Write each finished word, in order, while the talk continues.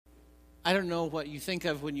I don't know what you think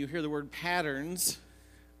of when you hear the word patterns.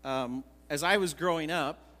 As I was growing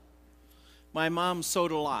up, my mom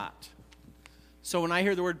sewed a lot. So when I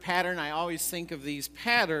hear the word pattern, I always think of these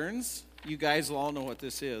patterns. You guys will all know what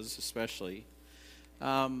this is, especially.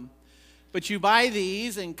 But you buy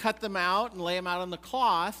these and cut them out and lay them out on the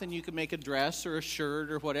cloth, and you can make a dress or a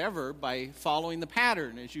shirt or whatever by following the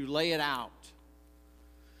pattern as you lay it out.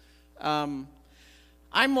 I'm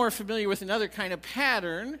more familiar with another kind of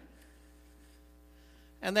pattern,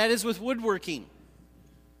 and that is with woodworking.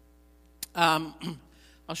 I'll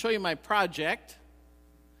show you my project.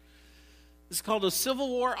 This is called a Civil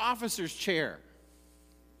War officer's chair.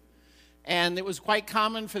 And it was quite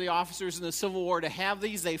common for the officers in the Civil War to have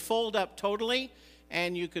these. They fold up totally,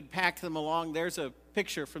 and you could pack them along. There's a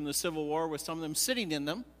picture from the Civil War with some of them sitting in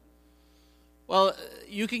them. Well,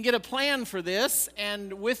 you can get a plan for this,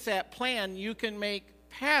 and with that plan, you can make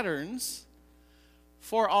patterns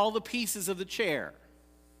for all the pieces of the chair.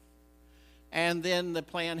 And then the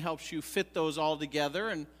plan helps you fit those all together.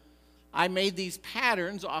 And I made these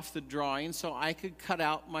patterns off the drawing so I could cut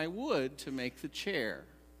out my wood to make the chair.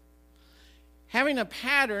 Having a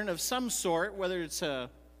pattern of some sort, whether it's a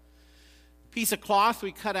piece of cloth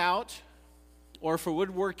we cut out, or for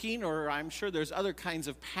woodworking, or I'm sure there's other kinds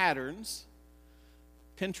of patterns.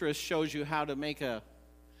 Pinterest shows you how to make a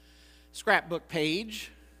scrapbook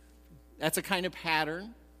page. That's a kind of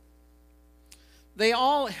pattern. They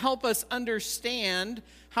all help us understand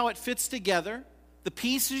how it fits together, the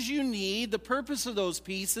pieces you need, the purpose of those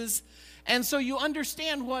pieces, and so you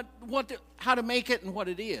understand how to make it and what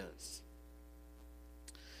it is.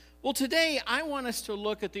 Well, today I want us to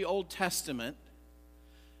look at the Old Testament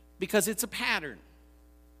because it's a pattern.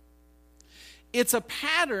 It's a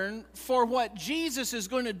pattern for what Jesus is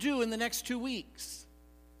going to do in the next 2 weeks.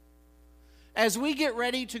 As we get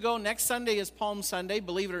ready to go, next Sunday is Palm Sunday,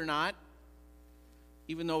 believe it or not.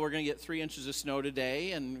 Even though we're going to get 3 inches of snow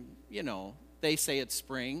today, and, they say it's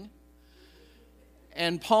spring.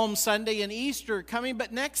 And Palm Sunday and Easter are coming,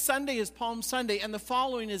 but next Sunday is Palm Sunday, and the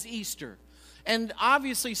following is Easter. And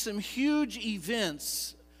obviously some huge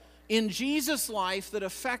events in Jesus' life that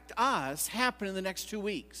affect us happen in the next 2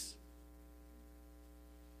 weeks.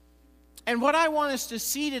 And what I want us to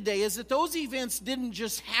see today is that those events didn't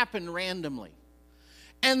just happen randomly.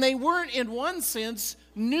 And they weren't, in one sense,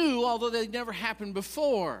 new, although they'd never happened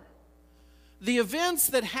before. The events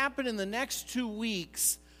that happen in the next 2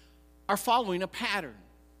 weeks are following a pattern.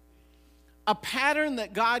 A pattern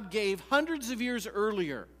that God gave hundreds of years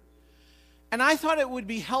earlier. And I thought it would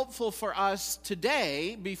be helpful for us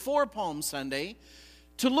today, before Palm Sunday,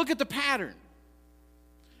 to look at the pattern.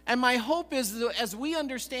 And my hope is that as we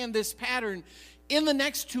understand this pattern, in the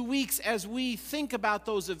next 2 weeks, as we think about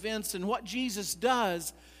those events and what Jesus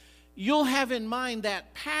does, you'll have in mind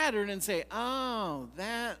that pattern and say, oh,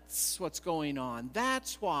 that's what's going on.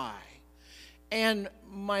 That's why. And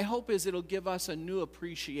my hope is it'll give us a new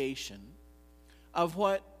appreciation of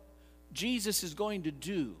what Jesus is going to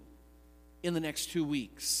do in the next 2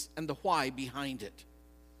 weeks and the why behind it.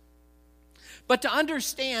 But to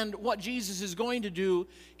understand what Jesus is going to do,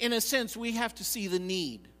 in a sense, we have to see the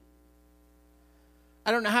need.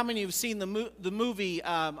 I don't know how many have seen the movie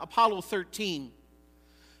Apollo 13.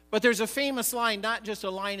 But there's a famous line, not just a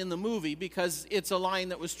line in the movie, because it's a line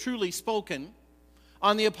that was truly spoken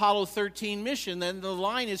on the Apollo 13 mission. And the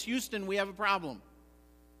line is, Houston, we have a problem.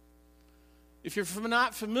 If you're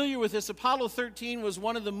not familiar with this, Apollo 13 was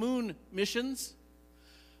one of the moon missions.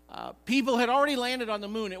 People had already landed on the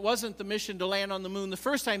moon. It wasn't the mission to land on the moon. The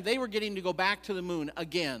first time they were getting to go back to the moon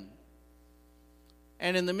again.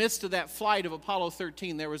 And in the midst of that flight of Apollo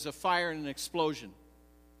 13, there was a fire and an explosion.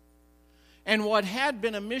 And what had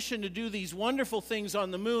been a mission to do these wonderful things on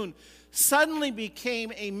the moon suddenly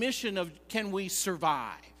became a mission of, can we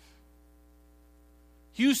survive?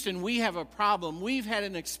 Houston, we have a problem. We've had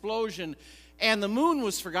an explosion, and the moon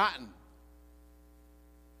was forgotten.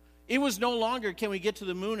 It was no longer, can we get to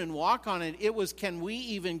the moon and walk on it? It was, can we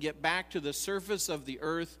even get back to the surface of the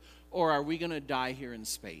earth, or are we going to die here in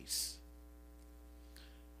space?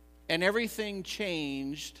 And everything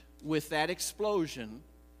changed with that explosion,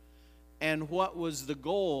 and what was the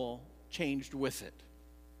goal changed with it.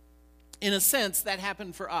 In a sense, that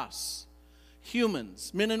happened for us,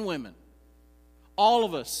 humans, men and women, all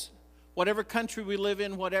of us, whatever country we live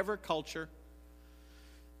in, whatever culture.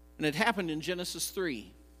 And it happened in Genesis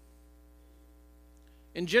 3.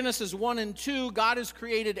 In Genesis 1 and 2, God has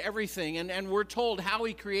created everything, and we're told how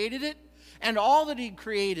He created it and all that He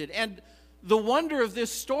created. And the wonder of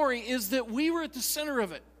this story is that we were at the center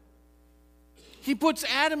of it. He puts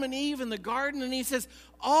Adam and Eve in the garden, and He says,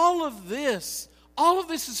 all of this, All of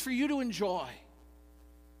this is for you to enjoy.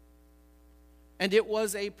 And it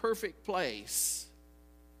was a perfect place.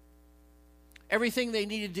 Everything they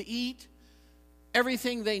needed to eat,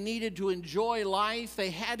 everything they needed to enjoy life, they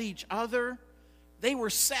had each other. They were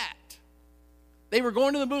set. They were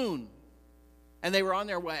going to the moon, and they were on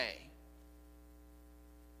their way.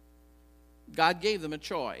 God gave them a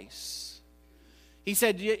choice. He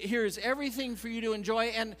said, here's everything for you to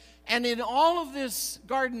enjoy. And in all of this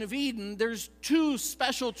Garden of Eden, there's two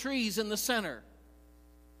special trees in the center.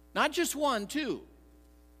 Not just one, two.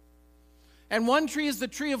 And one tree is the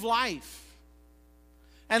tree of life.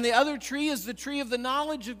 And the other tree is the tree of the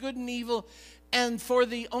knowledge of good and evil. And for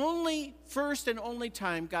the first and only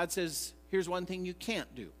time, God says, here's one thing you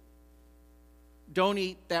can't do. Don't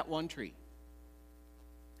eat that one tree.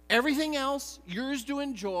 Everything else, yours to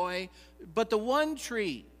enjoy, but the one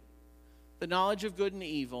tree, the knowledge of good and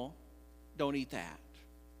evil, don't eat that.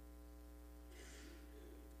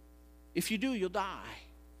 If you do, you'll die.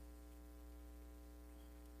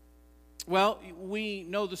 Well, we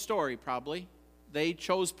know the story probably. They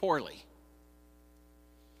chose poorly.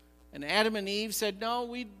 And Adam and Eve said, no,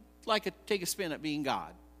 we'd like to take a spin at being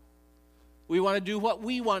God. We want to do what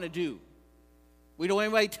we want to do. We don't want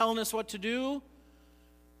anybody telling us what to do.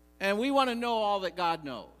 And we want to know all that God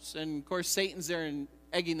knows. And, of course, Satan's there and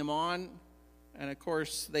egging them on. And, of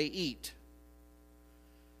course, they eat.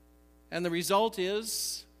 And the result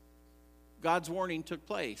is God's warning took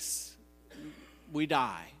place. We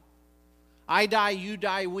die. I die, you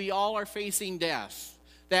die, we all are facing death.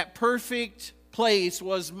 That perfect place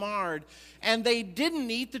was marred. And they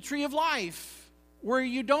didn't eat the tree of life where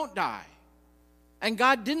you don't die. And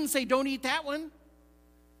God didn't say, don't eat that one.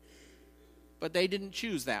 But they didn't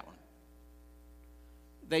choose that one.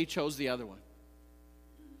 They chose the other one.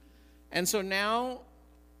 And so now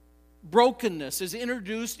brokenness is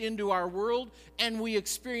introduced into our world, and we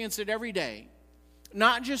experience it every day.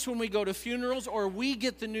 Not just when we go to funerals or we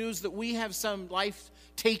get the news that we have some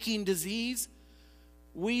life-taking disease.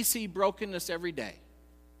 We see brokenness every day.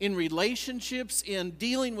 In relationships, in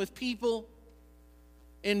dealing with people,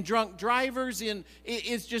 in drunk drivers, it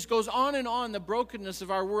just goes on and on, the brokenness of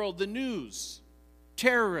our world, the news,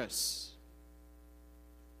 terrorists.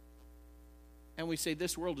 And we say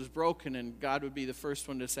this world is broken, and God would be the first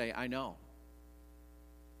one to say, I know.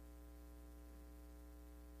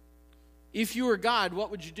 If you were God, what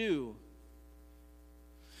would you do?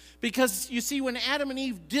 Because you see, when Adam and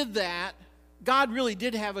Eve did that, God really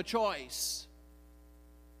did have a choice.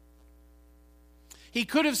 He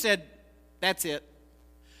could have said, that's it.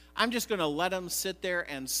 I'm just going to let them sit there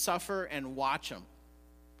and suffer and watch them.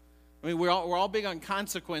 I mean, we're all big on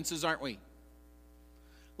consequences, aren't we?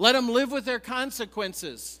 Let them live with their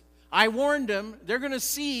consequences. I warned them. They're going to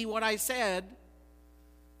see what I said.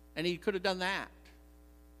 And he could have done that.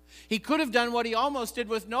 He could have done what he almost did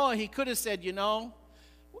with Noah. He could have said,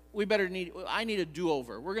 I need a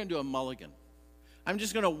do-over. We're going to do a mulligan. I'm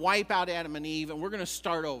just going to wipe out Adam and Eve, and we're going to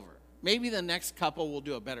start over. Maybe the next couple will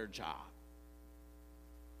do a better job.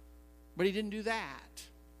 But he didn't do that.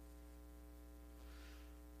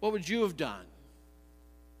 What would you have done?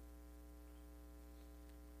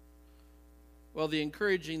 Well, the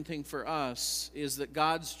encouraging thing for us is that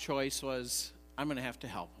God's choice was, I'm going to have to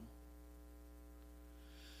help them.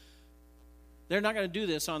 They're not going to do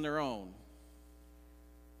this on their own.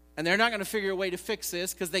 And they're not going to figure a way to fix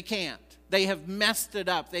this because they can't. They have messed it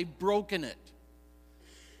up. They've broken it.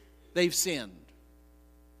 They've sinned.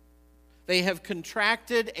 They have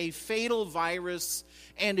contracted a fatal virus,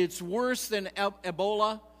 and it's worse than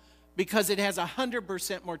Ebola because it has a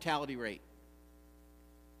 100% mortality rate.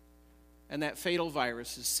 And that fatal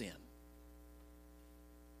virus is sin.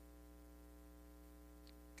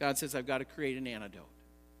 God says, I've got to create an antidote.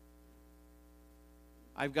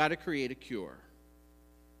 I've got to create a cure.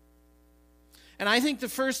 And I think the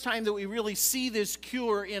first time that we really see this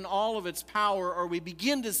cure in all of its power, or we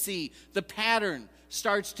begin to see the pattern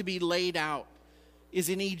starts to be laid out, is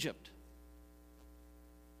in Egypt.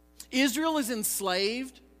 Israel is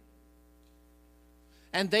enslaved,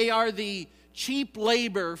 and they are the cheap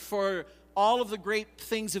labor for all of the great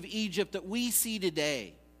things of Egypt that we see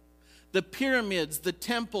today. The pyramids, the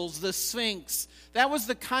temples, the Sphinx. That was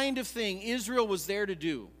the kind of thing Israel was there to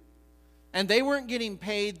do. And they weren't getting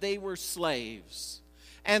paid, they were slaves.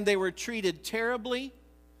 And they were treated terribly.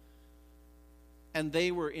 And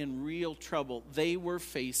they were in real trouble. They were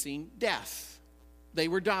facing death. They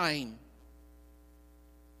were dying.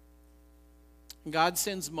 God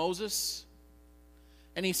sends Moses,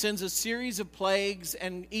 and he sends a series of plagues,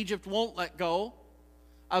 and Egypt won't let go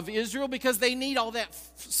of Israel because they need all that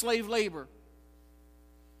slave labor.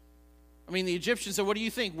 I mean, the Egyptians said, what do you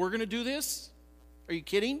think? We're going to do this? Are you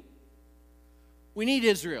kidding? We need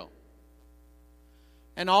Israel.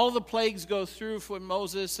 And all the plagues go through for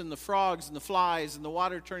Moses, and the frogs and the flies and the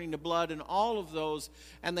water turning to blood and all of those,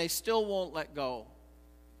 and they still won't let go.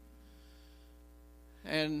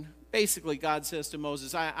 And basically God says to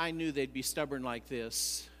Moses, I knew they'd be stubborn like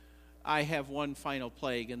this. I have one final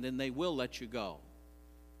plague, and then they will let you go.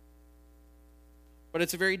 But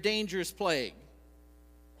it's a very dangerous plague,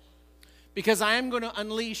 because I am going to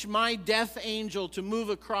unleash my death angel to move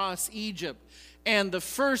across Egypt, and the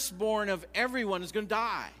firstborn of everyone is going to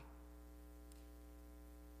die.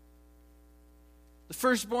 The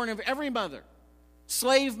firstborn of every mother,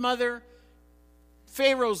 slave mother,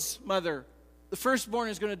 Pharaoh's mother, the firstborn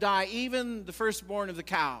is going to die, even the firstborn of the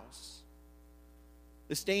cows.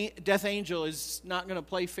 This death angel is not going to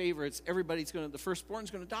play favorites. The firstborn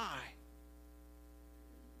is going to die.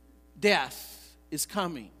 Death is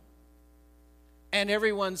coming. And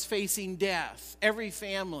everyone's facing death, every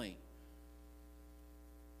family.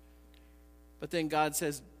 But then God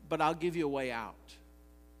says, but I'll give you a way out.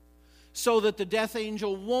 So that the death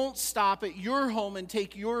angel won't stop at your home and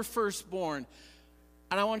take your firstborn.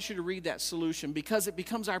 And I want you to read that solution, because it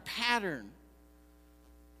becomes our pattern.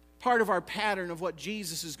 Part of our pattern of what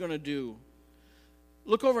Jesus is going to do.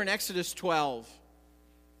 Look over in Exodus 12.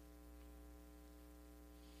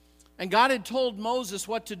 And God had told Moses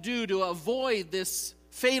what to do to avoid this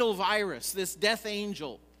fatal virus, this death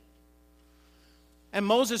angel. And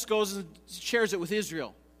Moses goes and shares it with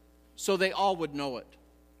Israel so they all would know it.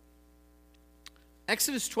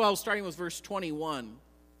 Exodus 12, starting with verse 21.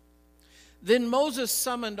 Then Moses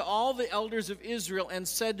summoned all the elders of Israel and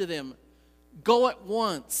said to them, go at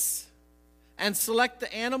once and select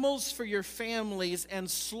the animals for your families and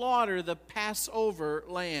slaughter the Passover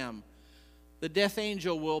lamb. The death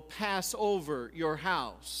angel will pass over your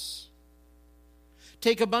house.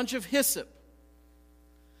 Take a bunch of hyssop.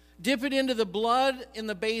 Dip it into the blood in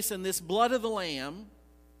the basin, this blood of the lamb,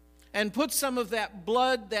 and put some of that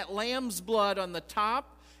blood, that lamb's blood, on the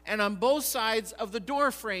top and on both sides of the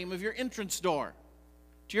door frame of your entrance door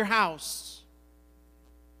to your house.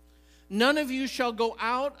 None of you shall go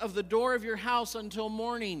out of the door of your house until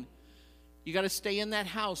morning. You got to stay in that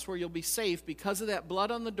house where you'll be safe because of that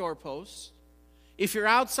blood on the doorpost. If you're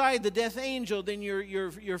outside the death angel, then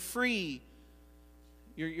you're free.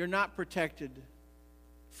 You're not protected.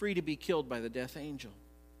 Free to be killed by the death angel.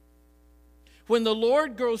 When the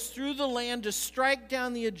Lord goes through the land to strike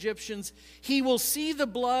down the Egyptians, he will see the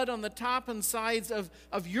blood on the top and sides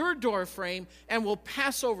of your door frame and will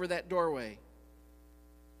pass over that doorway.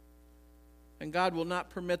 And God will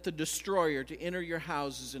not permit the destroyer to enter your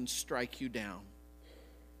houses and strike you down.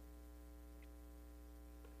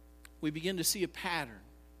 We begin to see a pattern.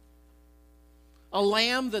 A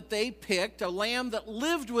lamb that they picked, a lamb that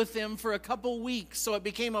lived with them for a couple weeks, so it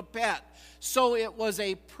became a pet. So it was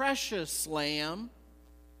a precious lamb,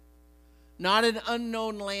 not an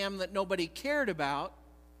unknown lamb that nobody cared about.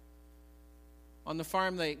 On the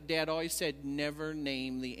farm, Dad always said, never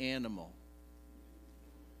name the animal.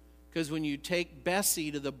 Because when you take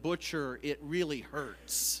Bessie to the butcher, it really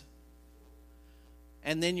hurts.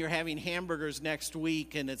 And then you're having hamburgers next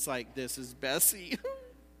week, and it's like, this is Bessie.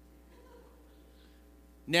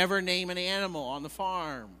 Never name an animal on the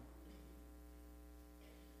farm.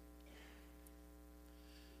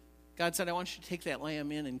 God said, I want you to take that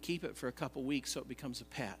lamb in and keep it for a couple weeks so it becomes a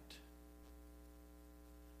pet.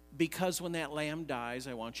 Because when that lamb dies,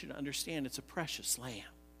 I want you to understand it's a precious lamb.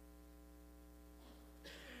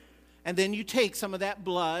 And then you take some of that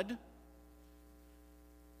blood,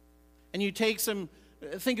 and you take some,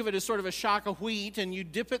 think of it as sort of a shock of wheat, and you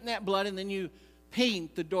dip it in that blood, and then you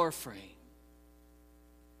paint the door frame.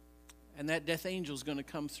 And that death angel is going to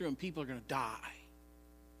come through, and people are going to die.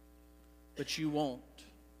 But you won't.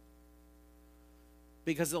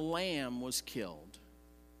 Because the lamb was killed,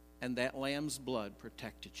 and that lamb's blood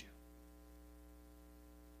protected you.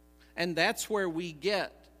 And that's where we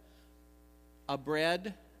get a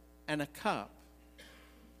bread and a cup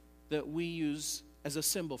that we use as a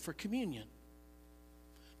symbol for communion.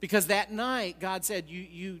 Because that night, God said,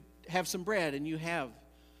 you have some bread and you have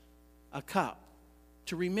a cup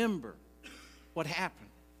to remember what happened.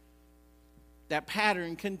 That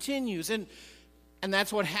pattern continues, and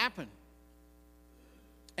that's what happened.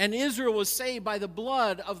 And Israel was saved by the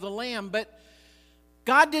blood of the lamb, but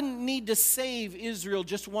God didn't need to save Israel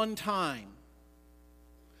just one time.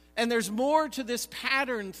 And there's more to this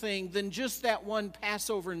pattern thing than just that one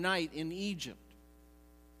Passover night in Egypt.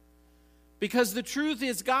 Because the truth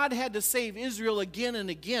is, God had to save Israel again and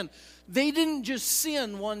again. They didn't just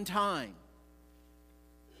sin one time.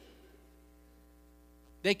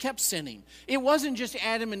 They kept sinning. It wasn't just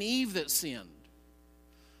Adam and Eve that sinned.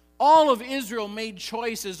 All of Israel made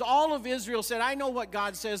choices. All of Israel said, I know what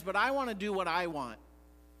God says, but I want to do what I want.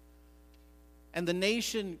 And the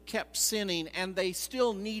nation kept sinning, and they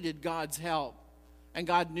still needed God's help. And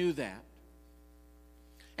God knew that.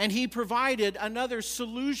 And He provided another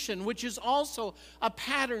solution, which is also a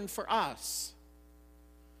pattern for us.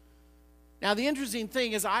 Now, the interesting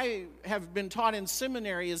thing is, I have been taught in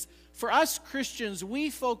seminary, is for us Christians, we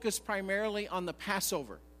focus primarily on the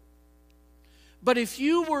Passover. But if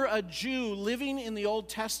you were a Jew living in the Old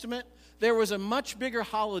Testament, there was a much bigger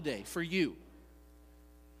holiday for you.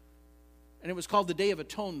 And it was called the Day of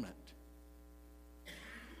Atonement.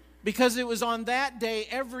 Because it was on that day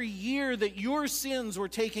every year that your sins were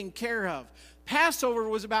taken care of. Passover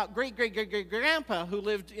was about great-great-great-great-grandpa who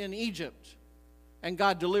lived in Egypt, and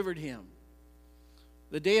God delivered him.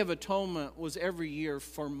 The Day of Atonement was every year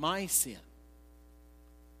for my sin.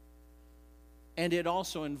 And it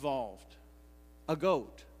also involved a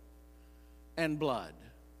goat and blood.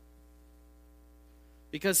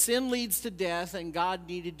 Because sin leads to death, and God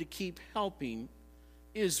needed to keep helping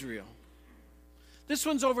Israel. This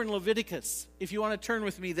one's over in Leviticus, if you want to turn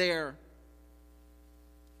with me there.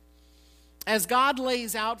 As God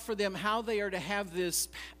lays out for them how they are to have this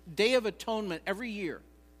Day of Atonement every year.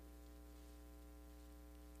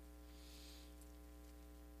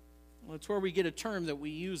 Well, it's where we get a term that we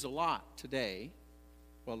use a lot today.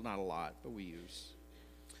 Well, not a lot, but we use.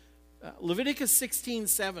 Leviticus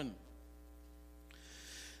 16:7.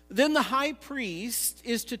 Then the high priest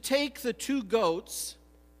is to take the 2 goats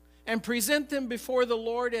and present them before the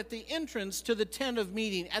Lord at the entrance to the tent of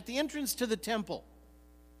meeting, at the entrance to the temple,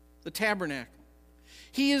 the tabernacle.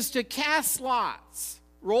 He is to cast lots,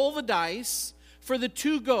 roll the dice for the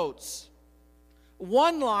 2 goats.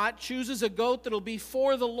 One lot chooses a goat that will be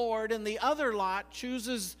for the Lord, and the other lot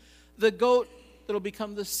chooses the goat that will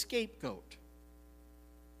become the scapegoat.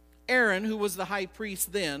 Aaron, who was the high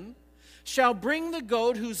priest then, shall bring the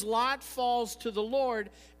goat whose lot falls to the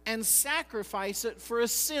Lord and sacrifice it for a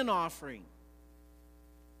sin offering.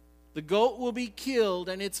 The goat will be killed,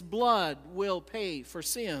 and its blood will pay for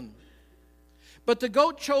sin. But the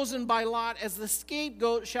goat chosen by Lot as the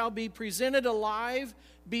scapegoat shall be presented alive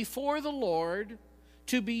before the Lord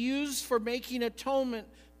to be used for making atonement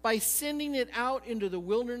by sending it out into the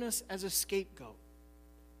wilderness as a scapegoat.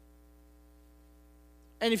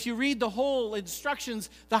 And if you read the whole instructions,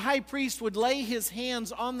 the high priest would lay his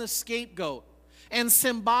hands on the scapegoat and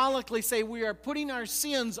symbolically say, we are putting our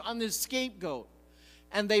sins on this scapegoat.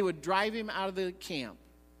 And they would drive him out of the camp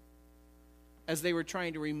as they were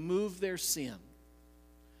trying to remove their sin.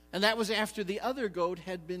 And that was after the other goat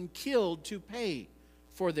had been killed to pay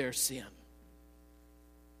for their sin.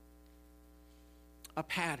 A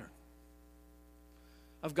pattern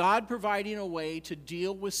of God providing a way to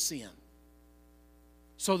deal with sin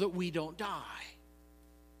so that we don't die.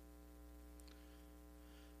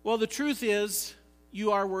 Well, the truth is,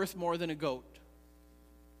 you are worth more than a goat.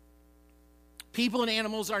 People and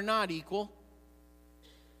animals are not equal.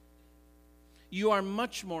 You are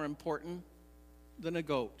much more important than a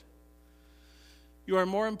goat. You are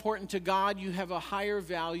more important to God. You have a higher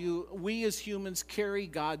value. We as humans carry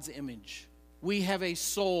God's image. We have a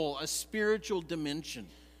soul, a spiritual dimension.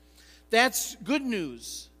 That's good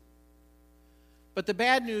news. But the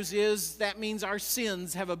bad news is that means our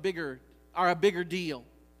sins are a bigger deal.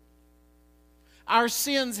 Our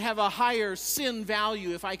sins have a higher sin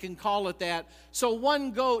value, if I can call it that. So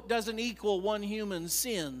one goat doesn't equal one human's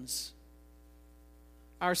sins.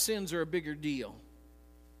 Our sins are a bigger deal.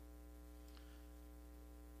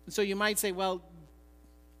 And so you might say, well,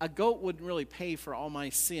 a goat wouldn't really pay for all my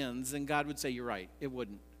sins. And God would say, you're right, it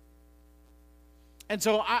wouldn't. And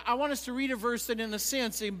so I want us to read a verse that in a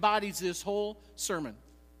sense embodies this whole sermon.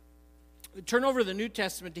 Turn over to the New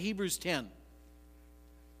Testament to Hebrews 10.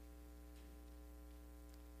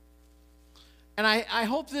 And I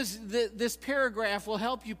hope this paragraph will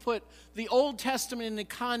help you put the Old Testament into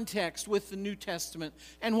context with the New Testament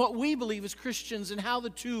and what we believe as Christians and how the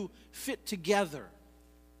two fit together.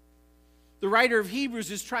 The writer of Hebrews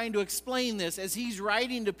is trying to explain this as he's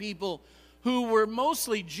writing to people who were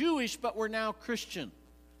mostly Jewish but were now Christian.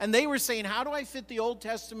 And they were saying, how do I fit the Old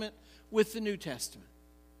Testament with the New Testament?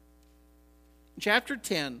 Chapter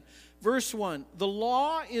 10, verse 1, the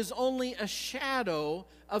law is only a shadow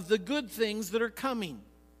of the good things that are coming,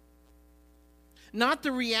 not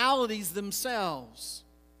the realities themselves.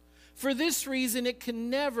 For this reason, it can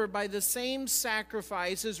never, by the same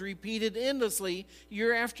sacrifices repeated endlessly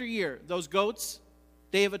year after year, those goats,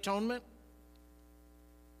 Day of Atonement,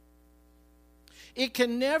 It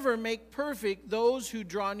can never make perfect those who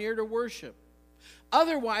draw near to worship.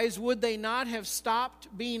 Otherwise, would they not have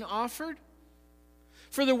stopped being offered?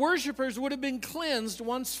 For the worshipers would have been cleansed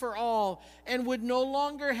once for all and would no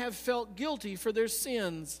longer have felt guilty for their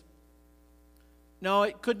sins. No,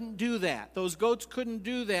 it couldn't do that. Those goats couldn't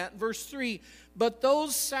do that. Verse 3, but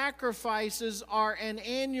those sacrifices are an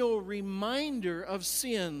annual reminder of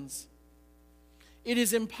sins. It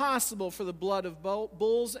is impossible for the blood of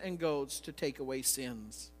bulls and goats to take away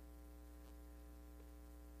sins.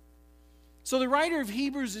 So the writer of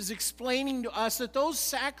Hebrews is explaining to us that those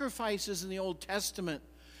sacrifices in the Old Testament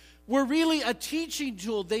were really a teaching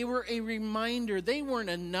tool. They were a reminder. They weren't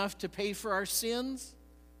enough to pay for our sins.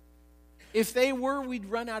 If they were, we'd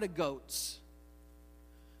run out of goats.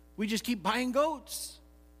 We'd just keep buying goats,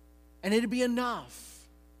 and it'd be enough.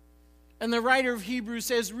 And the writer of Hebrews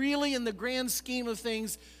says, really, in the grand scheme of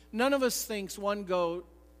things, none of us thinks one goat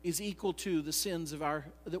is equal to the sins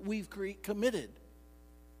that we've committed.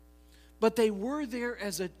 But they were there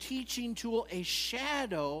as a teaching tool, a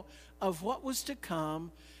shadow of what was to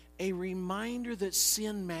come, a reminder that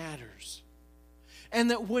sin matters.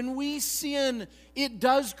 And that when we sin, it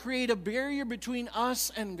does create a barrier between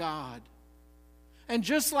us and God. And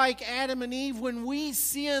just like Adam and Eve, when we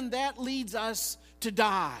sin, that leads us to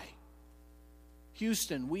die.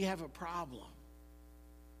 Houston, we have a problem.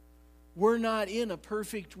 We're not in a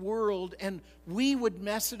perfect world, and we would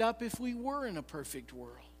mess it up if we were in a perfect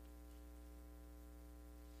world.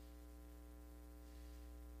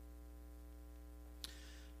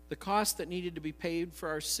 The cost that needed to be paid for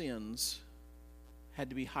our sins had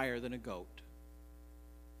to be higher than a goat.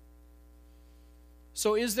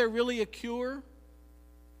 So is there really a cure?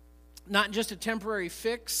 Not just a temporary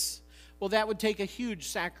fix? Well, that would take a huge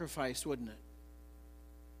sacrifice, wouldn't it?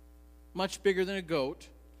 Much bigger than a goat.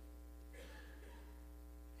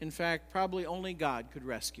 In fact, probably only God could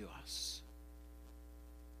rescue us.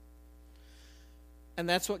 And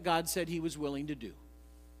that's what God said He was willing to do.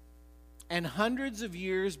 And hundreds of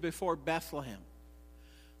years before Bethlehem,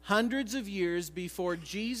 hundreds of years before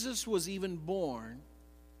Jesus was even born,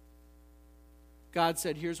 God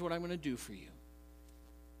said, here's what I'm going to do for you.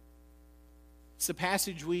 It's a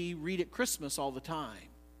passage we read at Christmas all the time.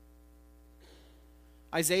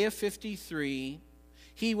 Isaiah 53,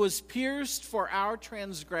 He was pierced for our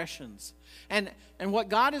transgressions. And what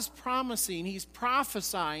God is promising, He's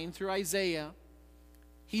prophesying through Isaiah.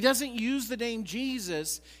 He doesn't use the name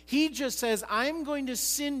Jesus. He just says, I'm going to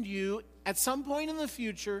send you at some point in the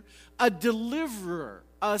future a deliverer,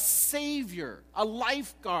 a savior, a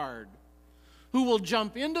lifeguard who will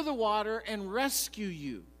jump into the water and rescue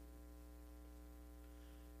you.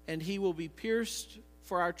 And He will be pierced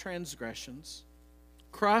for our transgressions,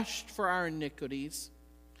 crushed for our iniquities.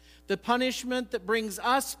 The punishment that brings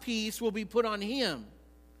us peace will be put on Him,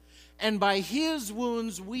 and by His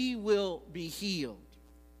wounds we will be healed.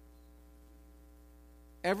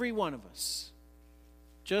 Every one of us,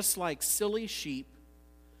 just like silly sheep,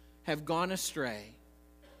 have gone astray.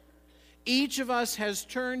 Each of us has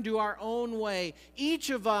turned to our own way.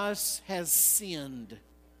 Each of us has sinned.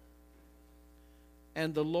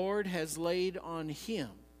 And the Lord has laid on Him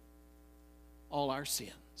all our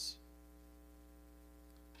sins.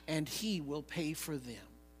 And He will pay for them.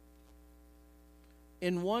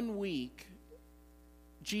 In 1 week,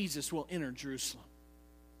 Jesus will enter Jerusalem.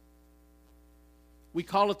 We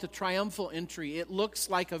call it the triumphal entry. It looks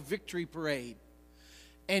like a victory parade.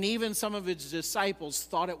 And even some of His disciples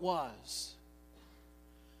thought it was.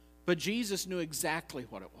 But Jesus knew exactly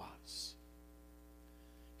what it was.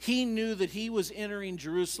 He knew that He was entering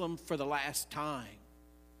Jerusalem for the last time.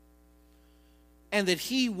 And that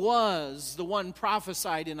He was the one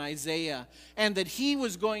prophesied in Isaiah. And that He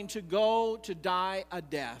was going to go to die a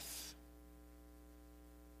death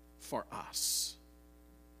for us.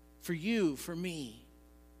 For you, for me.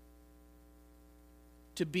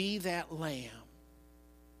 To be that lamb.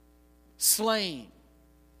 Slain.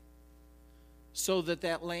 So that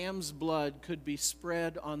that lamb's blood could be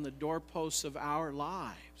spread on the doorposts of our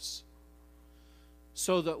lives.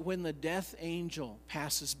 So that when the death angel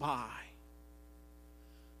passes by,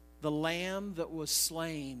 the lamb that was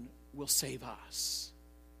slain will save us.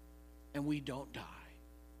 And we don't die.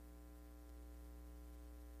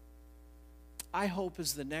 I hope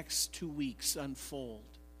as the next 2 weeks unfold,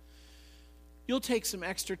 you'll take some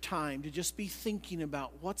extra time to just be thinking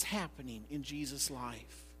about what's happening in Jesus'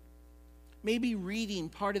 life. Maybe reading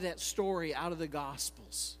part of that story out of the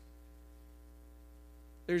Gospels.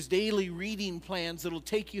 There's daily reading plans that'll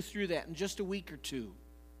take you through that in just a week or two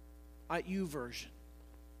at YouVersion.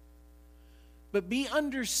 but be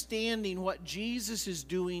understanding what Jesus is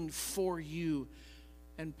doing for you.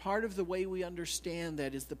 And part of the way we understand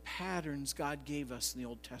that is the patterns God gave us in the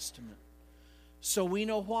Old Testament. So we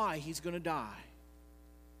know why he's going to die.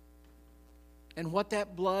 And what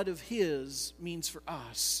that blood of his means for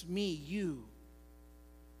us, me, you.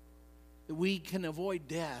 That we can avoid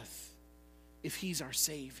death if he's our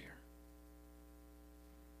Savior.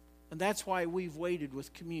 And that's why we've waited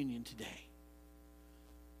with communion today.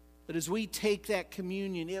 That as we take that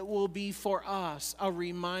communion, it will be for us a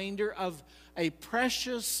reminder of a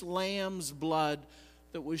precious lamb's blood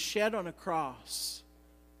that was shed on a cross.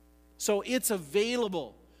 So it's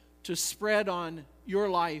available to spread on your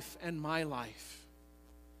life and my life.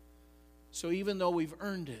 So even though we've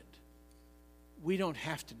earned it, we don't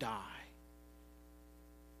have to die.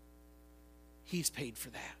 He's paid for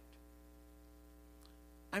that.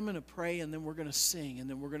 I'm going to pray, and then we're going to sing, and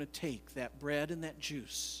then we're going to take that bread and that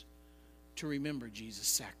juice to remember Jesus'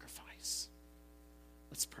 sacrifice.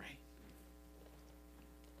 Let's pray.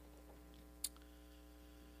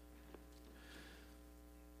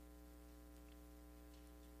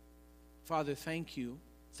 Father, thank you.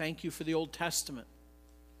 Thank you for the Old Testament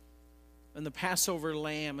and the Passover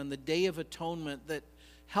lamb and the Day of Atonement that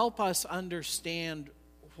help us understand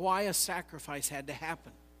why a sacrifice had to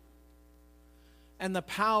happen and the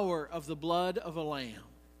power of the blood of a lamb,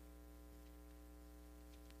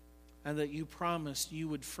 and that you promised you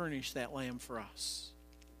would furnish that lamb for us.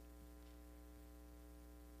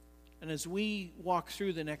 And as we walk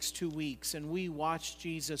through the next 2 weeks and we watch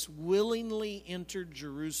Jesus willingly enter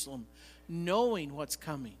Jerusalem, knowing what's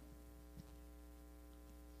coming,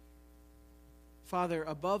 Father,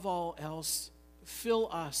 above all else, fill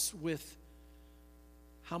us with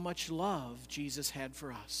how much love Jesus had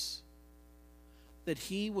for us, that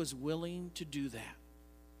he was willing to do that,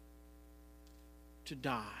 to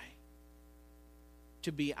die,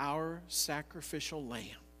 to be our sacrificial lamb,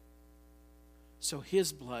 so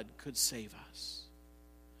his blood could save us.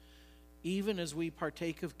 Even as we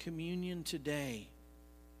partake of communion today,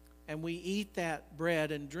 and we eat that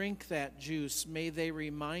bread and drink that juice, may they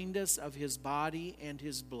remind us of his body and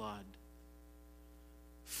his blood,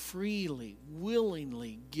 freely,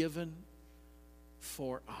 willingly given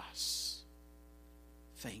for us.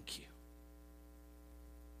 Thank you.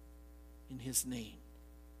 In his name,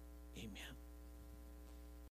 amen.